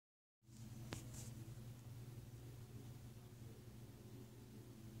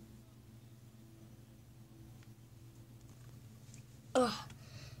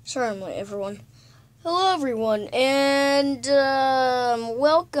Sorry I'm late, everyone. Hello, everyone, and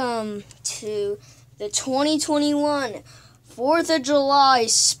welcome to the 2021 4th of July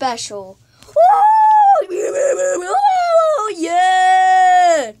special. Woo!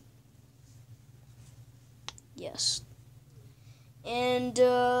 Yeah! Yes. And,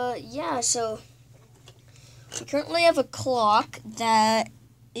 so we currently have a clock that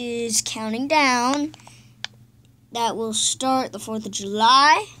is counting down. That will start the 4th of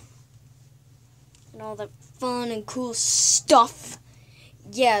July. And all that fun and cool stuff.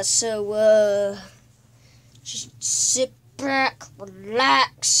 Yeah, so, just sit back,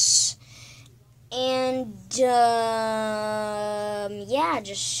 relax, and,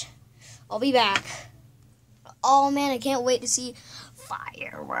 I'll be back. Oh, man, I can't wait to see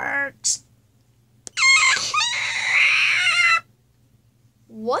fireworks.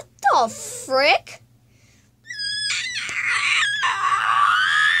 What the frick?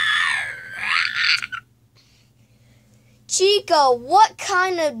 Chica, what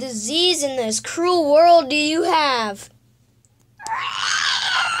kind of disease in this cruel world do you have?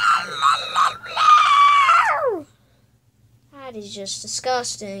 That is just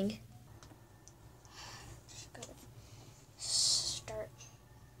disgusting. Just gotta start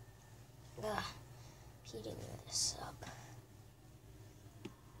heating this up.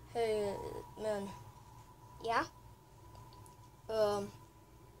 Hey, man. Yeah?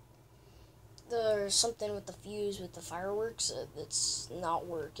 There's something with the fuse with the fireworks that's not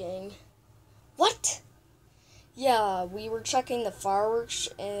working. What? Yeah, we were checking the fireworks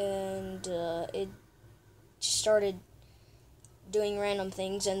and it started doing random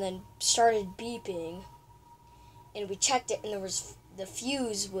things and then started beeping. And we checked it and the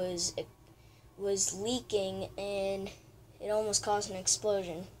fuse was leaking and it almost caused an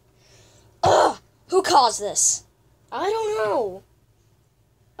explosion. Ugh! Who caused this? I don't know.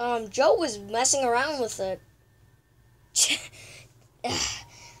 Joe was messing around with it.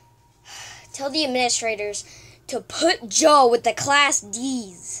 Tell the administrators to put Joe with the Class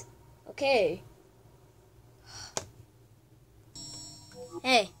D's. Okay.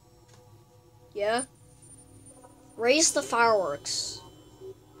 Hey. Yeah? Raise the fireworks.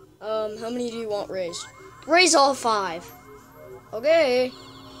 How many do you want raised? Raise all 5. Okay.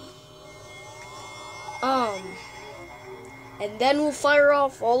 And then we'll fire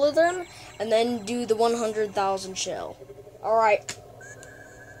off all of them, and then do the 100,000 shell. Alright.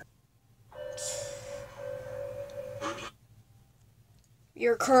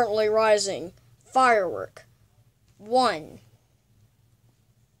 You're currently rising. Firework. 1,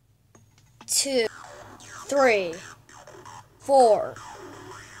 2, 3, 4,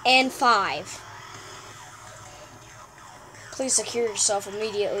 and 5. Please secure yourself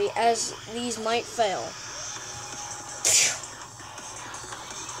immediately, as these might fail.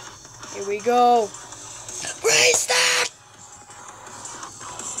 Here we go. Raise that!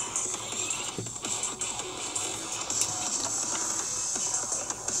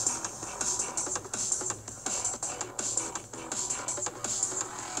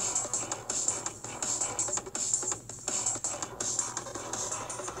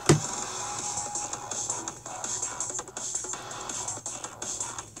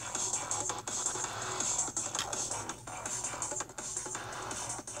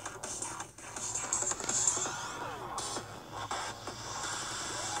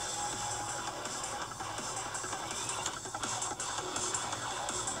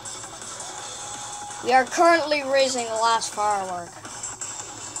 We are currently raising the last firework.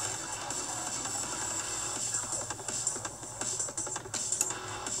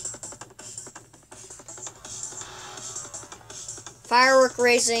 Firework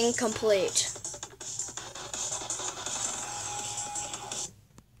raising complete.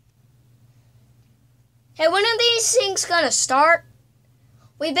 Hey, when are these things gonna start?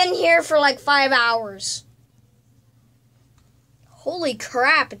 We've been here for like 5 hours. Holy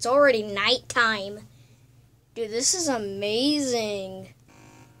crap, it's already nighttime. Dude, this is amazing.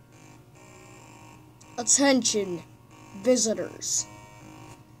 Attention, visitors,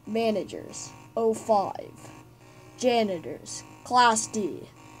 managers, 05, janitors, Class D,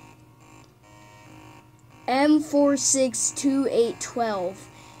 M462812,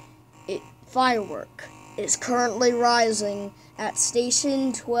 firework is currently rising at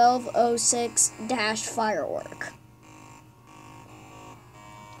station 1206-firework.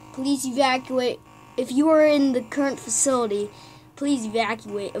 Please evacuate. If you are in the current facility, please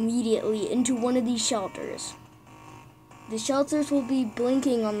evacuate immediately into one of these shelters. The shelters will be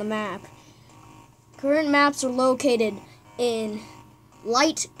blinking on the map. Current maps are located in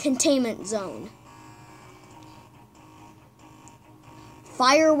light containment zone.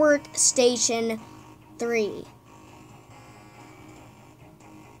 Firework Station 3.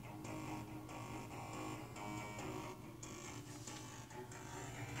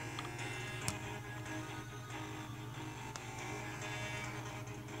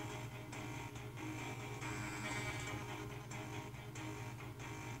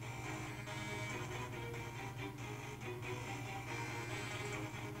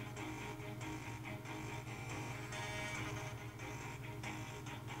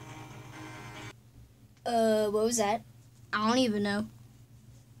 What was that? I don't even know.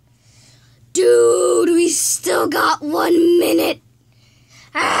 Dude, we still got 1 minute.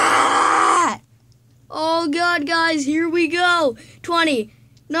 Ah! Oh God, guys, here we go. 20,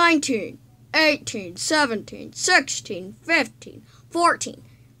 19, 18, 17, 16, 15, 14,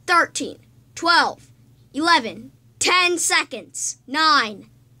 13, 12, 11, 10 seconds. 9,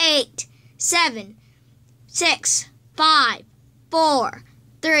 8, 7, 6, 5, 4,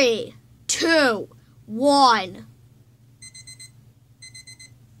 3, 2, 1.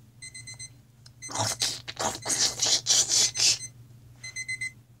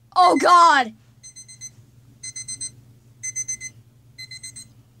 Oh God!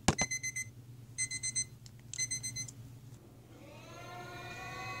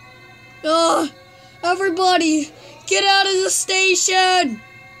 Everybody, get out of the station!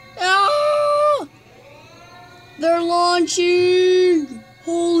 Ah! They're launching!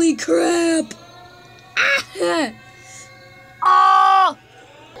 Holy crap! Ah! Oh!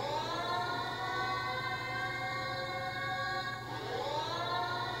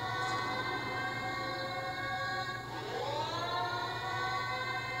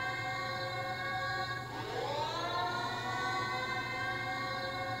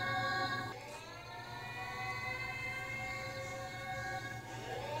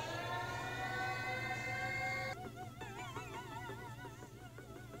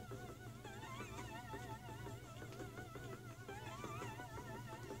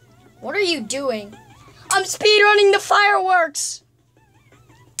 What are you doing? I'm speedrunning the fireworks!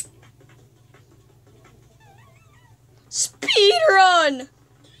 Speedrun!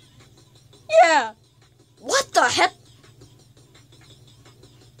 Yeah! What the heck?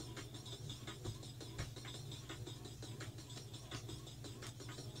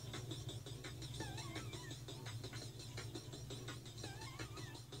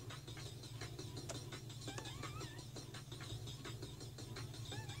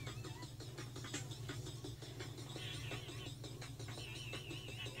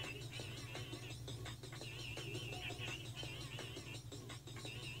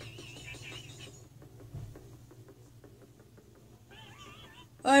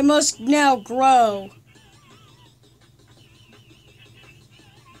 I must now grow.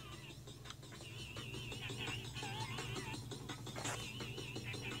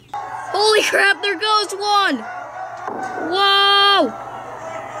 Holy crap, there goes one! Whoa!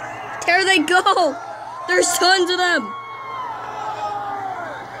 There they go! There's tons of them!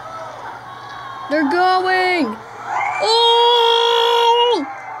 They're going! Oh!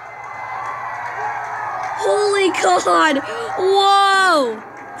 Holy God! Whoa!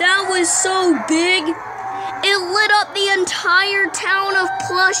 That was so big! It lit up the entire town of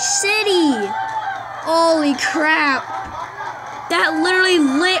Plush City! Holy crap! That literally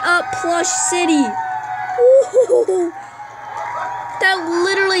lit up Plush City! Ooh. That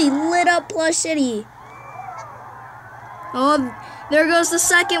literally lit up Plush City! Oh, there goes the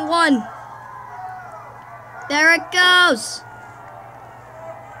second one! There it goes!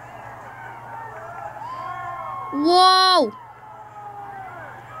 Whoa!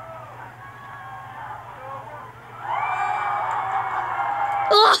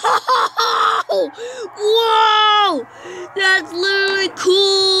 Oh! Whoa! That's literally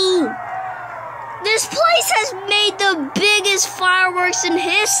cool! This place has made the biggest fireworks in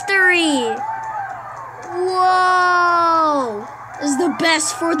history! Whoa! This is the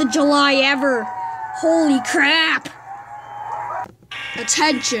best 4th of July ever! Holy crap!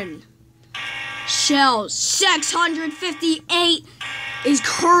 Attention! Shell 658 is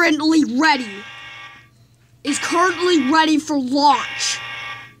currently ready. Is currently ready for launch.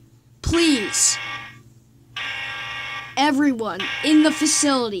 Please, everyone in the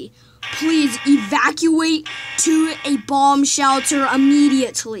facility, please evacuate to a bomb shelter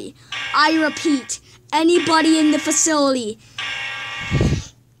immediately. I repeat, anybody in the facility,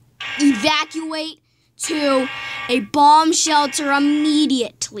 evacuate to a bomb shelter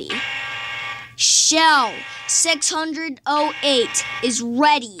immediately. Shell 608 is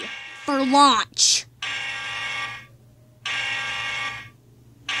ready for launch.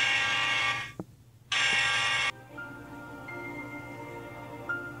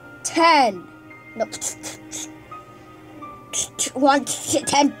 10. No. 1,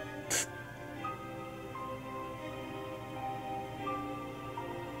 10.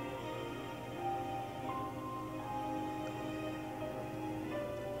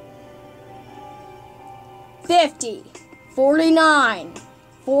 50, 49,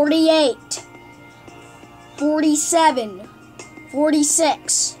 48, 47,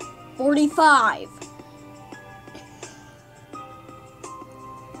 46, 45,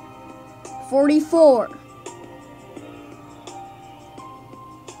 44,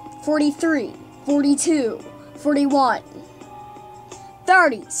 43, 42, 41,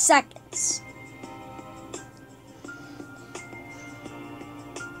 30 seconds.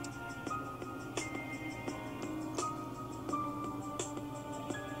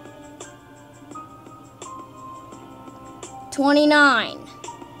 29,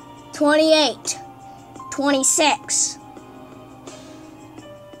 28, 26,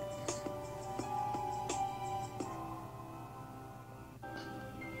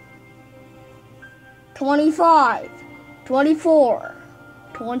 25, 24,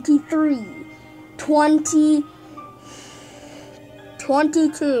 23, 20,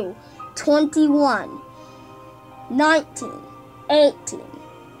 22, 21, 19, 18,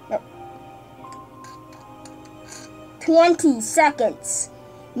 20 seconds.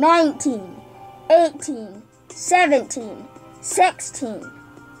 19, 18, 17, 16,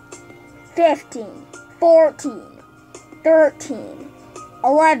 15, 14, 13,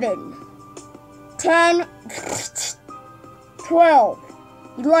 11, 10, 12,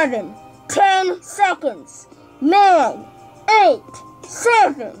 11, 10 seconds. 9, 8,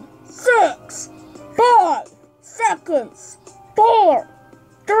 7, 6, 5 seconds. 4,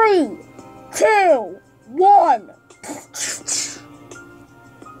 3, 2, 1.